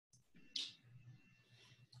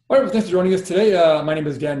All right, well, thanks for joining us today. My name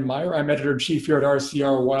is Dan Meyer. I'm editor-in-chief here at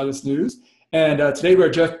RCR Wireless News. And today we're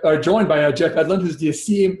joined by Jeff Edlund, who's the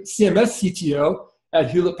CMS CTO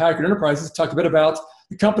at Hewlett-Packard Enterprise, to talk a bit about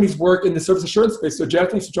the company's work in the service assurance space. So Jeff,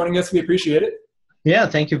 thanks for joining us. We appreciate it. Yeah,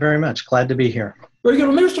 thank you very much. Glad to be here. Very good.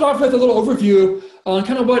 Well, maybe start off with a little overview on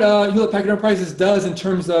kind of what Hewlett-Packard Enterprises does in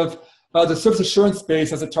terms of the service assurance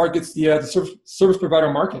space as it targets the service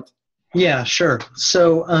provider market. Yeah, sure.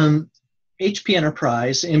 So HP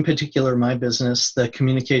Enterprise, in particular my business, the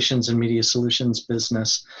Communications and Media Solutions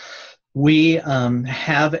business, we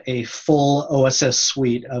have a full OSS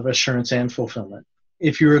suite of assurance and fulfillment.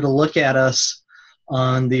 If you were to look at us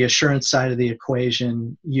on the assurance side of the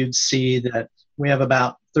equation, you'd see that we have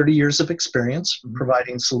about 30 years of experience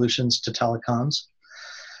providing solutions to telecoms.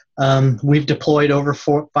 We've deployed over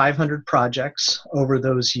 500 projects over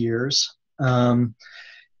those years.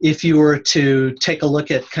 If you were to take a look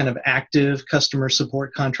at kind of active customer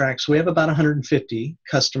support contracts, we have about 150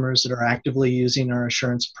 customers that are actively using our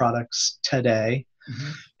assurance products today.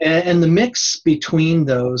 And the mix between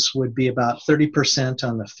those would be about 30%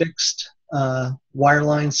 on the fixed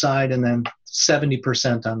wireline side and then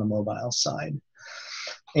 70% on the mobile side.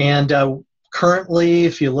 And currently,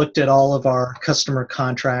 if you looked at all of our customer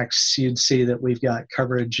contracts, you'd see that we've got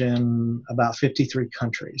coverage in about 53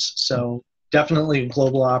 countries. So definitely a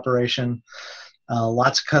global operation,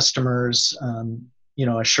 lots of customers.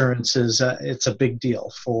 Assurance is it's a big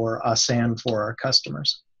deal for us and for our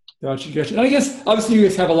customers. Gotcha. And I guess, obviously, you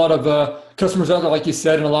guys have a lot of customers out there, like you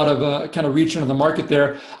said, and a lot of kind of reach into the market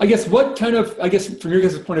there. I guess, from your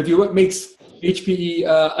guys' point of view, what makes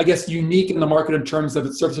HPE, unique in the market in terms of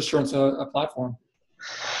its service assurance platform?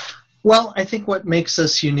 Well, I think what makes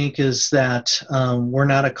us unique is that we're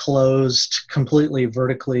not a closed, completely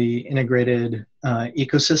vertically integrated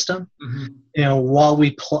ecosystem. While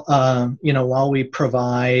we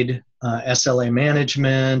provide SLA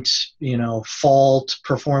management, fault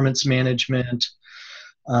performance management,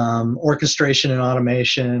 orchestration and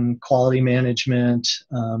automation, quality management,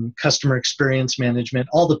 customer experience management,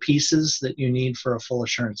 all the pieces that you need for a full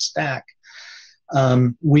assurance stack.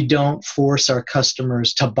 We don't force our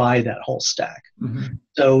customers to buy that whole stack.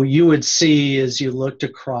 So you would see, as you looked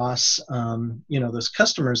across, those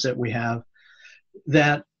customers that we have,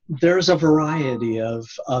 that there's a variety of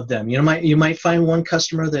them. You might find one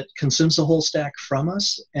customer that consumes the whole stack from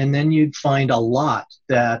us, and then you'd find a lot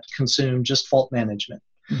that consume just fault management.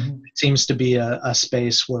 It seems to be a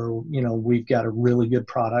space where we've got a really good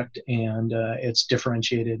product, and it's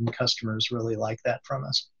differentiated, and customers really like that from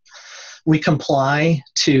us. We comply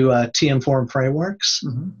to TM Forum frameworks.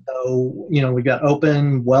 So, we've got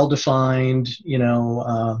open, well-defined,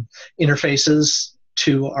 interfaces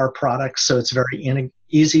to our products. So it's very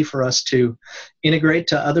easy for us to integrate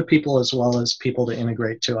to other people as well as people to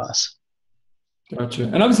integrate to us. Gotcha.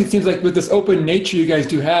 And obviously, it seems like with this open nature you guys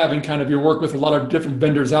do have and kind of your work with a lot of different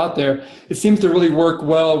vendors out there, it seems to really work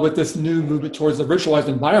well with this new movement towards the virtualized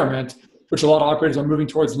environment, which a lot of operators are moving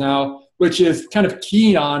towards now, which is kind of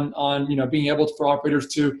key on being able for operators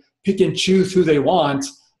to pick and choose who they want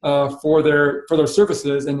for their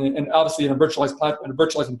services, and obviously in a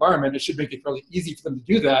virtualized environment, it should make it fairly easy for them to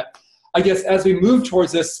do that. I guess as we move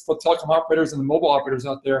towards this for telecom operators and the mobile operators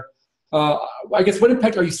out there, I guess what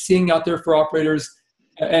impact are you seeing out there for operators,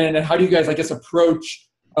 and how do you guys approach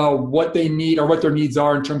what they need or what their needs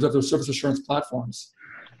are in terms of their service assurance platforms?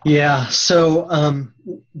 Yeah, so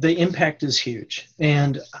the impact is huge,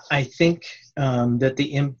 and I think that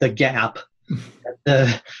the gap that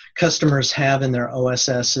the customers have in their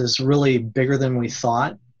OSS is really bigger than we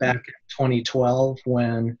thought back in 2012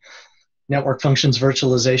 when network functions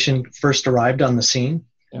virtualization first arrived on the scene.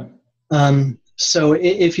 Yeah. So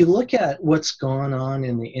if you look at what's gone on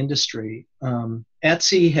in the industry,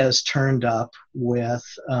 ETSI has turned up with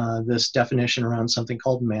this definition around something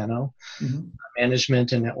called MANO,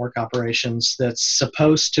 Management and Network Operations, that's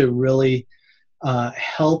supposed to really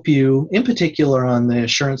help you, in particular on the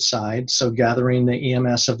assurance side, so gathering the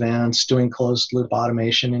EMS events, doing closed loop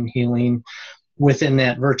automation and healing within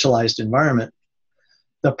that virtualized environment.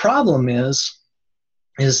 The problem is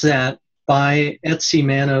that by ETSI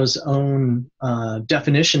MANO's own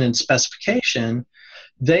definition and specification,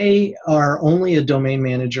 they are only a domain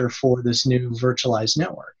manager for this new virtualized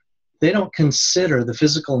network. They don't consider the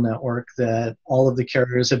physical network that all of the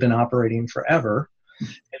carriers have been operating forever,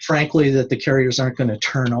 and frankly, that the carriers aren't going to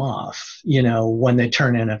turn off, when they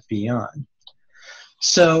turn NFV on.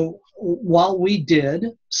 So while we did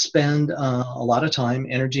spend a lot of time,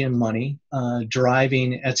 energy, and money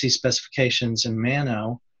driving ETSI specifications in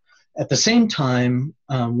MANO, at the same time,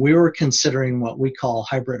 we were considering what we call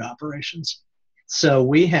hybrid operations. So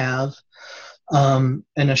we have an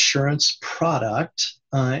assurance product,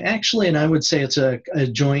 actually, and I would say it's a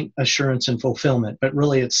joint assurance and fulfillment, but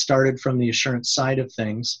really it started from the assurance side of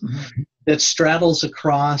things that straddles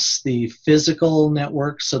across the physical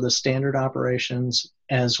network, so the standard operations,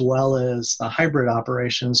 as well as the hybrid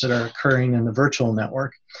operations that are occurring in the virtual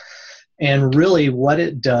network. And really what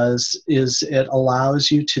it does is it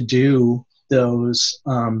allows you to do those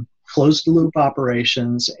closed loop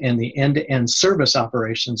operations and the end-to-end service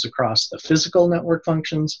operations across the physical network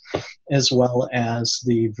functions as well as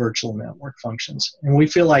the virtual network functions. And we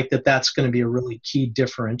feel like that's going to be a really key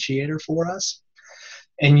differentiator for us.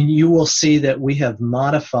 And you will see that we have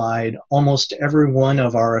modified almost every one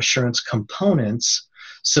of our assurance components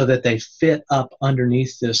so that they fit up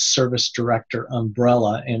underneath this service director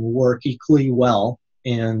umbrella and work equally well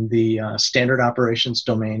in the standard operations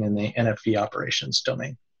domain and the NFV operations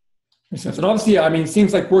domain. Makes sense. And obviously, I mean, it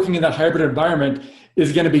seems like working in that hybrid environment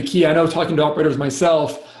is going to be key. I know talking to operators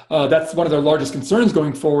myself, that's one of their largest concerns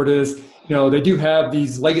going forward is, they do have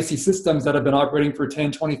these legacy systems that have been operating for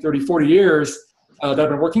 10, 20, 30, 40 years that have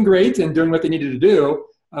been working great and doing what they needed to do.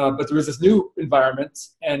 But there is this new environment,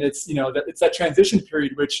 and it's, it's that transition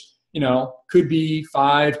period, which, could be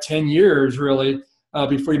 5, 10 years really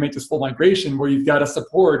before you make this full migration, where you've got to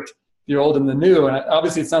support the old and the new. And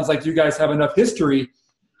obviously, it sounds like you guys have enough history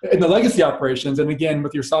in the legacy operations, and again,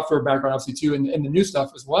 with your software background, obviously too, and the new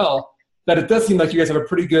stuff as well, that it does seem like you guys have a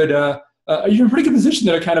pretty good, you're in a pretty good position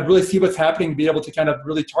to kind of really see what's happening, be able to kind of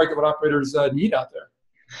really target what operators need out there.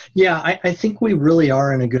 Yeah, I think we really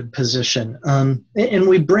are in a good position. And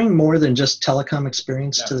we bring more than just telecom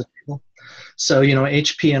experience to the table. So,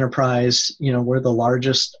 HP Enterprise, we're the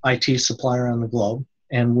largest IT supplier on the globe,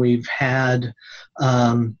 and we've had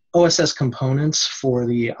OSS components for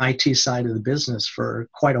the IT side of the business for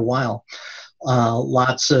quite a while.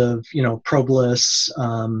 Lots of, probeless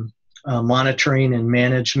monitoring and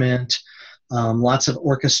management, lots of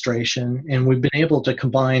orchestration, and we've been able to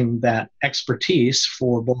combine that expertise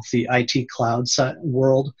for both the IT cloud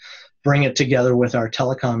world, bring it together with our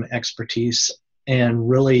telecom expertise, and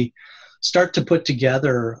really start to put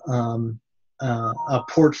together a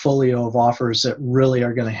portfolio of offers that really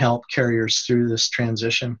are going to help carriers through this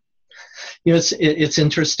transition. It's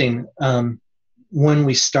interesting. When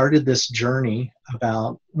we started this journey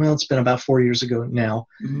it's been about 4 years ago now,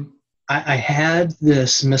 I had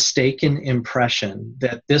this mistaken impression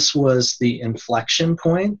that this was the inflection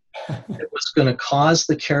point that was going to cause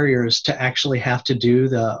the carriers to actually have to do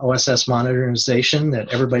the OSS modernization that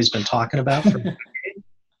everybody's been talking about for decades.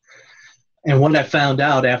 And what I found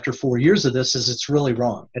out after 4 years of this is it's really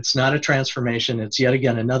wrong. It's not a transformation. It's yet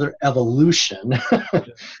again another evolution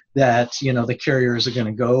that the carriers are going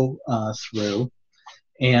to go through.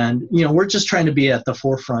 And we're just trying to be at the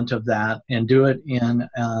forefront of that and do it in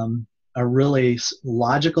a really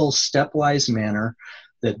logical, stepwise manner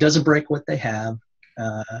that doesn't break what they have,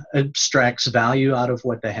 extracts value out of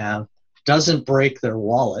what they have, doesn't break their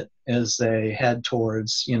wallet as they head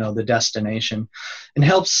towards the destination, and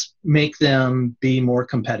helps make them be more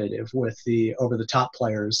competitive with the over-the-top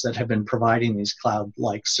players that have been providing these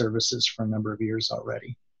cloud-like services for a number of years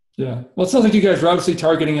already. Yeah, well, it sounds like you guys are obviously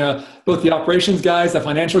targeting both the operations guys, the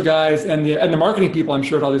financial guys, and the marketing people. I'm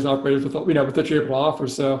sure at all these operators with with what you're able to offer.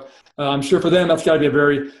 So I'm sure for them that's got to be a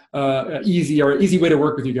very easy way to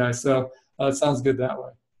work with you guys. So it sounds good that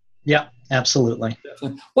way. Yeah, absolutely.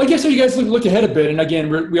 Definitely. Well, I guess so you guys look ahead a bit, and again,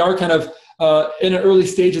 we are kind of in the early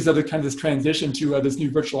stages of the kind of this transition to this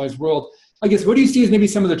new virtualized world. I guess what do you see as maybe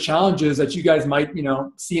some of the challenges that you guys might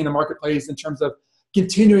see in the marketplace in terms of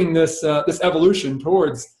continuing this evolution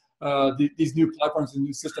towards these new platforms and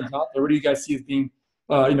new systems out there? What do you guys see as being,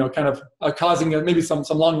 kind of causing maybe some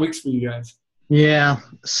long weeks for you guys? Yeah,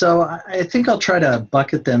 so I think I'll try to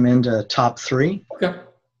bucket them into top three. Okay.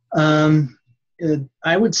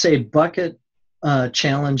 I would say bucket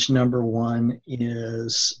challenge number one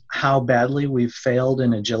is how badly we've failed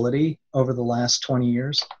in agility over the last 20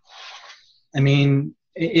 years. I mean,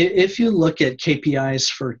 if you look at KPIs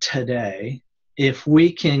for today, if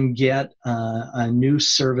we can get a new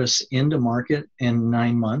service into market in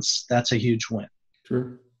 9 months, that's a huge win.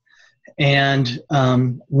 True. And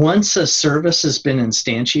once a service has been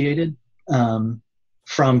instantiated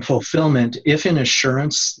from fulfillment, if in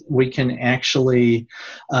assurance we can actually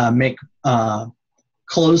make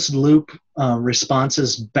closed loop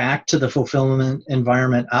responses back to the fulfillment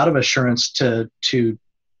environment out of assurance to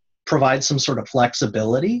provide some sort of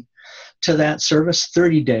flexibility to that service,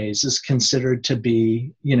 30 days is considered to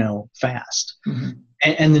be, fast. Mm-hmm.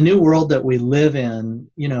 And the new world that we live in,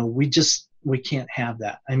 we can't have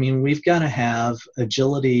that. I mean, we've got to have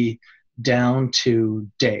agility down to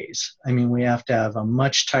days. I mean, we have to have a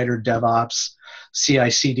much tighter DevOps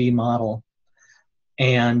CI/CD model.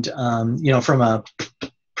 And, from a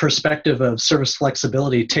perspective of service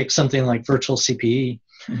flexibility, take something like virtual CPE.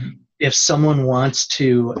 Mm-hmm. If someone wants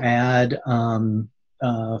to add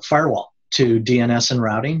firewall to DNS and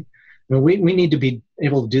routing, I mean, we need to be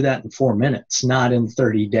able to do that in 4 minutes, not in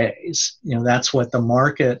 30 days. That's what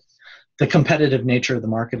the competitive nature of the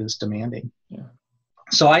market is demanding. Yeah.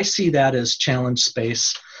 So I see that as challenge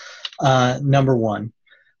space number one.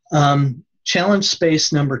 Challenge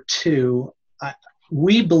space number two,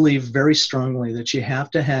 we believe very strongly that you have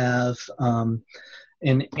to have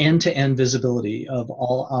an end-to-end visibility of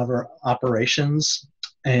all our operations,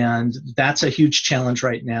 and that's a huge challenge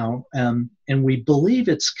right now. And we believe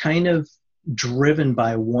it's kind of driven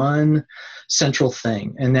by one central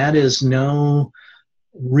thing, and that is no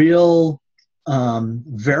real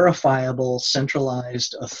verifiable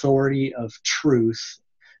centralized authority of truth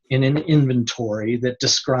in an inventory that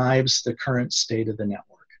describes the current state of the network.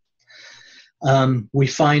 We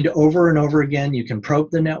find over and over again, you can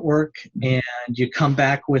probe the network and you come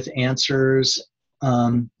back with answers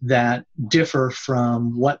that differ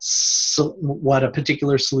from what a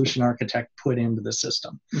particular solution architect put into the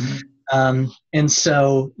system. Mm-hmm. And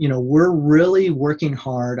so, we're really working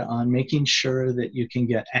hard on making sure that you can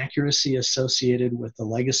get accuracy associated with the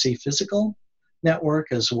legacy physical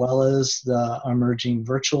network as well as the emerging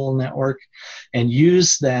virtual network, and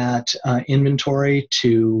use that inventory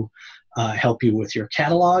to help you with your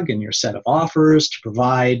catalog and your set of offers, to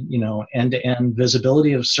provide, end-to-end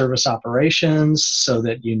visibility of service operations so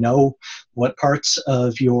that you know what parts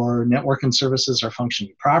of your network and services are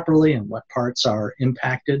functioning properly and what parts are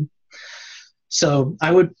impacted. So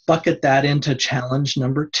I would bucket that into challenge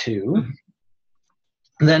number two.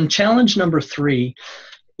 And then challenge number three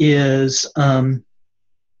is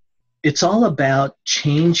it's all about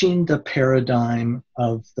changing the paradigm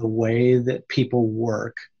of the way that people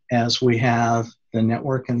work as we have the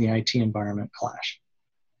network and the IT environment clash.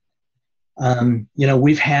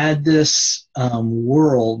 We've had this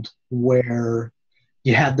world where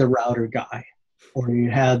you had the router guy, or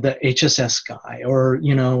you had the HSS guy, or,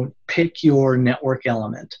 pick your network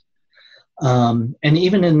element. And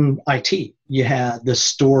even in IT, you had the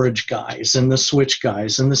storage guys and the switch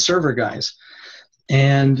guys and the server guys.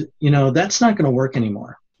 And, that's not going to work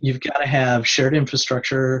anymore. You've got to have shared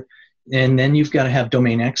infrastructure, and then you've got to have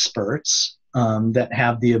domain experts that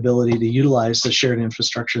have the ability to utilize the shared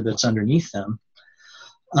infrastructure that's underneath them.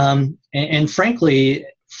 And frankly,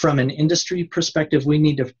 from an industry perspective, we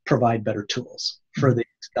need to provide better tools for these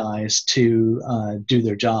guys to do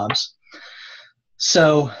their jobs.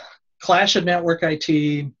 So clash of network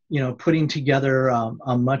IT, putting together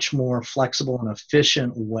a much more flexible and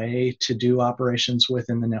efficient way to do operations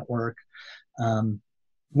within the network.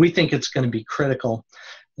 We think it's going to be critical.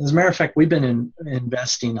 As a matter of fact, we've been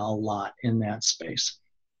investing a lot in that space.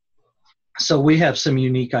 So we have some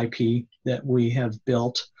unique IP that we have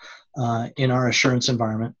built in our assurance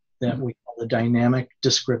environment that we call the Dynamic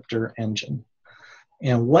Descriptor Engine.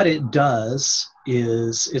 And what it does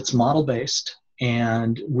is it's model-based,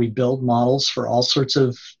 and we build models for all sorts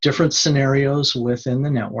of different scenarios within the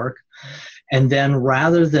network. And then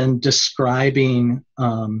rather than describing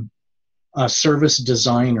a service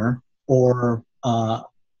designer or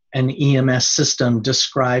an EMS system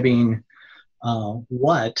describing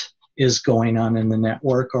what is going on in the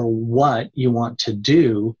network or what you want to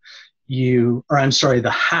do,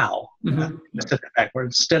 the how. Mm-hmm.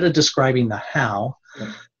 Backwards. Instead of describing the how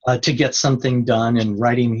to get something done and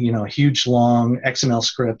writing, huge long XML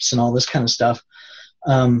scripts and all this kind of stuff,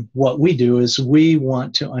 what we do is we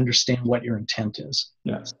want to understand what your intent is.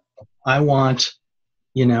 Yes. I want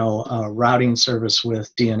a routing service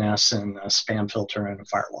with DNS and a spam filter and a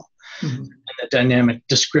firewall. Mm-hmm. And the Dynamic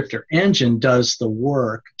Descriptor Engine does the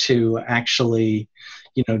work to actually,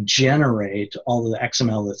 generate all of the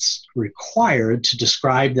XML that's required to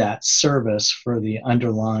describe that service for the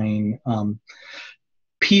underlying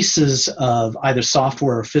pieces of either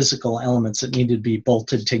software or physical elements that need to be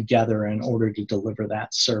bolted together in order to deliver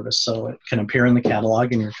that service so it can appear in the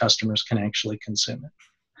catalog and your customers can actually consume it.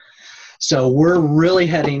 So we're really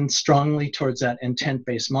heading strongly towards that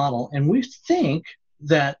intent-based model, and we think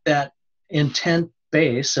that that intent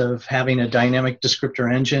base of having a dynamic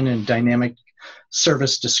descriptor engine and dynamic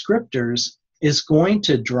service descriptors is going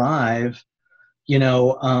to drive,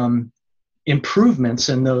 improvements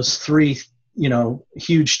in those three,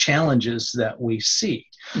 huge challenges that we see.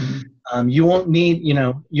 Mm-hmm. You won't need,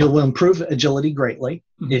 you'll improve agility greatly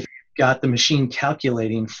if got the machine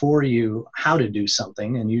calculating for you how to do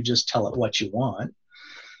something and you just tell it what you want.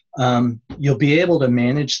 You'll be able to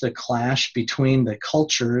manage the clash between the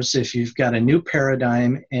cultures if you've got a new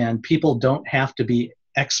paradigm and people don't have to be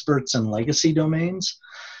experts in legacy domains.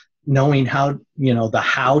 Knowing how, the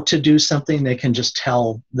how to do something, they can just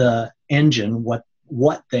tell the engine what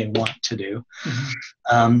they want to do.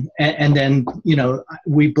 And then,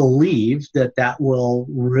 we believe that will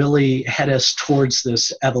really head us towards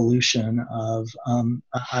this evolution of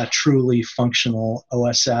a truly functional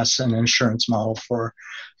OSS and insurance model for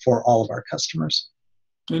all of our customers.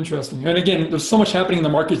 Interesting. And again, there's so much happening in the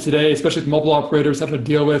market today, especially with mobile operators having to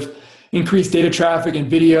deal with increased data traffic and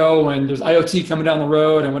video, and there's IoT coming down the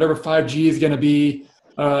road, and whatever 5G is going to be.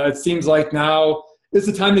 It seems like now is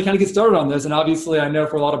the time to kind of get started on this. And obviously, I know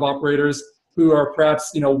for a lot of operators who are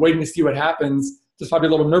perhaps waiting to see what happens, there's probably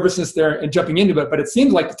a little nervousness there and jumping into it. But it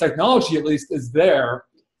seems like the technology, at least, is there.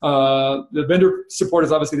 The vendor support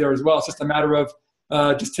is obviously there as well. It's just a matter of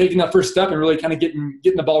just taking that first step and really kind of getting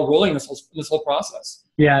the ball rolling in this whole process.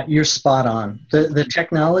 Yeah, you're spot on. The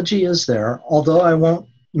technology is there, although I won't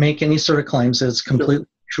make any sort of claims that it's completely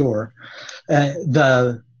sure.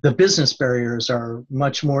 The business barriers are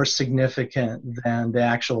much more significant than the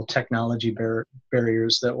actual technology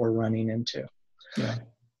barriers that we're running into. Yeah,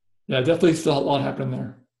 definitely still a lot happening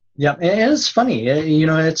there. Yeah, and it's funny.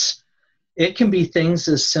 It can be things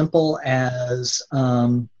as simple as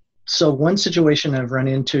so one situation I've run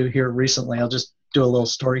into here recently. I'll just do a little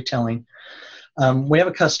storytelling. We have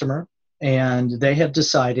a customer, and they have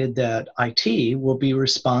decided that IT will be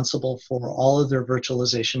responsible for all of their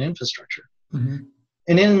virtualization infrastructure. Mm-hmm.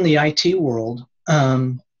 And in the IT world,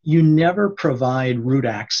 you never provide root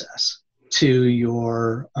access to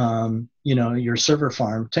your, your server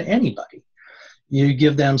farm to anybody. You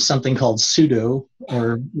give them something called sudo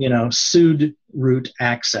or, sudo root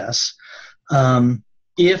access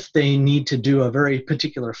if they need to do a very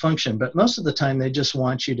particular function. But most of the time, they just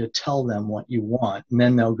want you to tell them what you want, and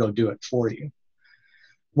then they'll go do it for you.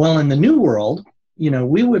 Well, in the new world,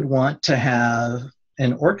 we would want to have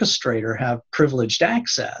an orchestrator have privileged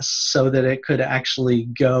access so that it could actually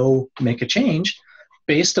go make a change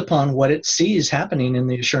based upon what it sees happening in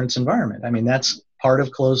the assurance environment. I mean, that's part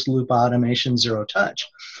of closed loop automation, zero touch.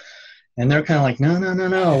 And they're kind of like,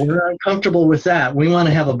 no, we're uncomfortable with that. We want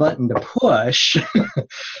to have a button to push,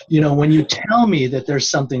 when you tell me that there's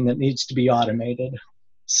something that needs to be automated.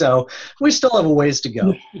 So we still have a ways to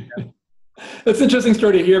go. That's an interesting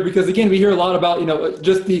story to hear because, again, we hear a lot about,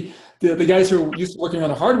 just the guys who are used to working on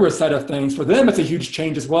the hardware side of things. For them, it's a huge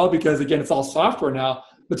change as well because, again, it's all software now.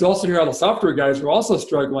 But to also hear all the software guys who are also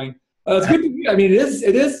struggling, it's good. I mean,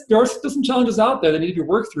 it is. There are still some challenges out there that need to be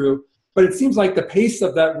worked through. But it seems like the pace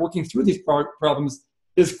of that working through these problems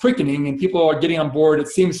is quickening, and people are getting on board. It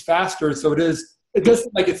seems faster, so it does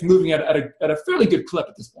seem like it's moving at a fairly good clip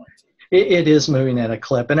at this point. It is moving at a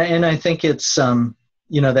clip, and I think it's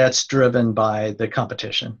that's driven by the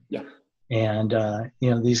competition. Yeah. And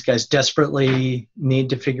these guys desperately need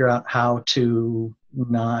to figure out how to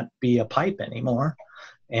not be a pipe anymore,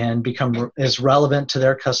 and become as relevant to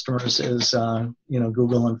their customers as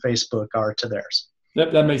Google and Facebook are to theirs.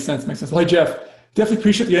 Yep, that makes sense. Well, hey, Jeff, definitely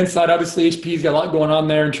appreciate the insight. Obviously, HP's got a lot going on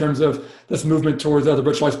there in terms of this movement towards other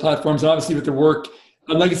virtualized platforms, and obviously with the work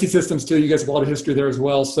on legacy systems too, you guys have a lot of history there as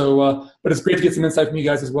well. So, but it's great to get some insight from you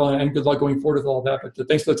guys as well, and good luck going forward with all that. But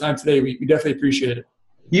thanks for the time today. We definitely appreciate it.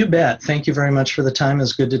 You bet. Thank you very much for the time.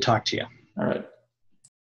 It's good to talk to you. All right.